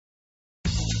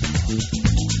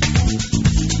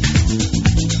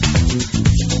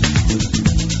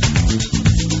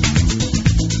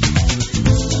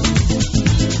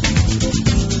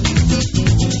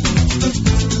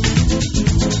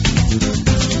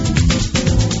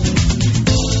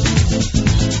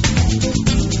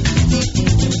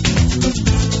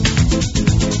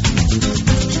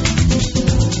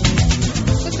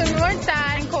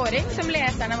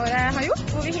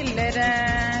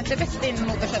Det beste innen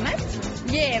motorskjønnhet.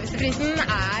 Gjevesteprisen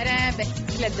best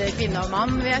kledde kvinne og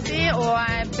mann, vil jeg si, og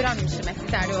bransjemessig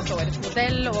det jo også årets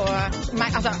modell, og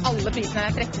alle prisene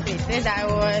 13 priser, det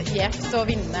jo gjevt å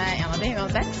vinne en av de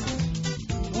uansett.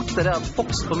 Mote det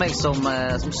vokst på meg som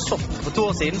sopp. For 2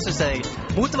 år siden synes jeg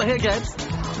mote var helt greit.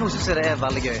 Nå synes jeg det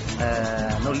veldig gøy.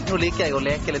 Nå liker jeg å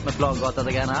leke litt med plagg og alt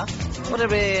dette greiene her, og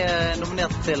det blir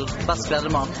nominert til best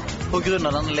kledde mann på grunn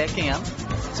av denne lekingen.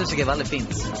 Synes jeg veldig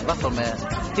fint. I hvert fall med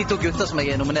de 2 gutter som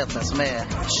jeg nominert med, som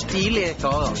stilige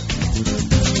karer.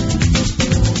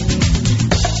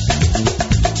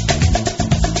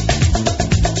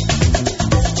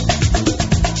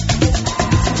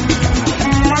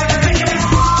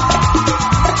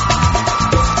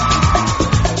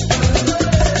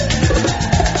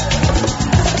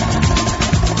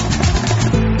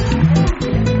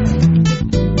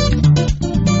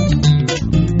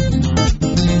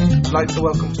 I'd like to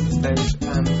welcome to the stage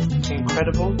the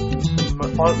incredible, the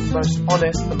most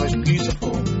honest, the most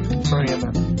beautiful Maria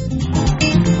Mann.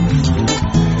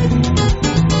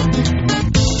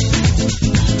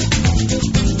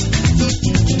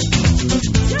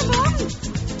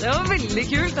 Det var veldig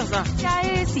kult, altså.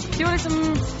 Jeg sitter jo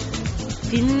liksom,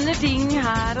 finner ting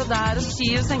her og der og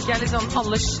syr, og så tenker jeg liksom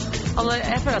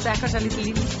jeg føler at jeg kanskje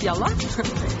litt jalla.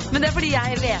 Men det fordi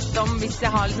jeg vet om, hvis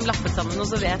jeg har liksom lappet sammen noe,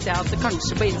 så vet jeg at det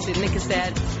kanskje på innsiden ikke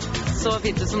ser så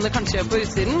fint ut som det kanskje gjør på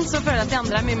utsiden. Så føler jeg at de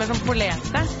andre mye mer sånn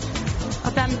polerte.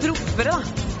 At det proffere, da.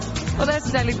 Og det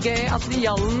synes jeg litt gøy, at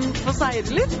jallen får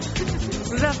seire litt.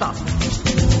 Så det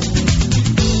stas.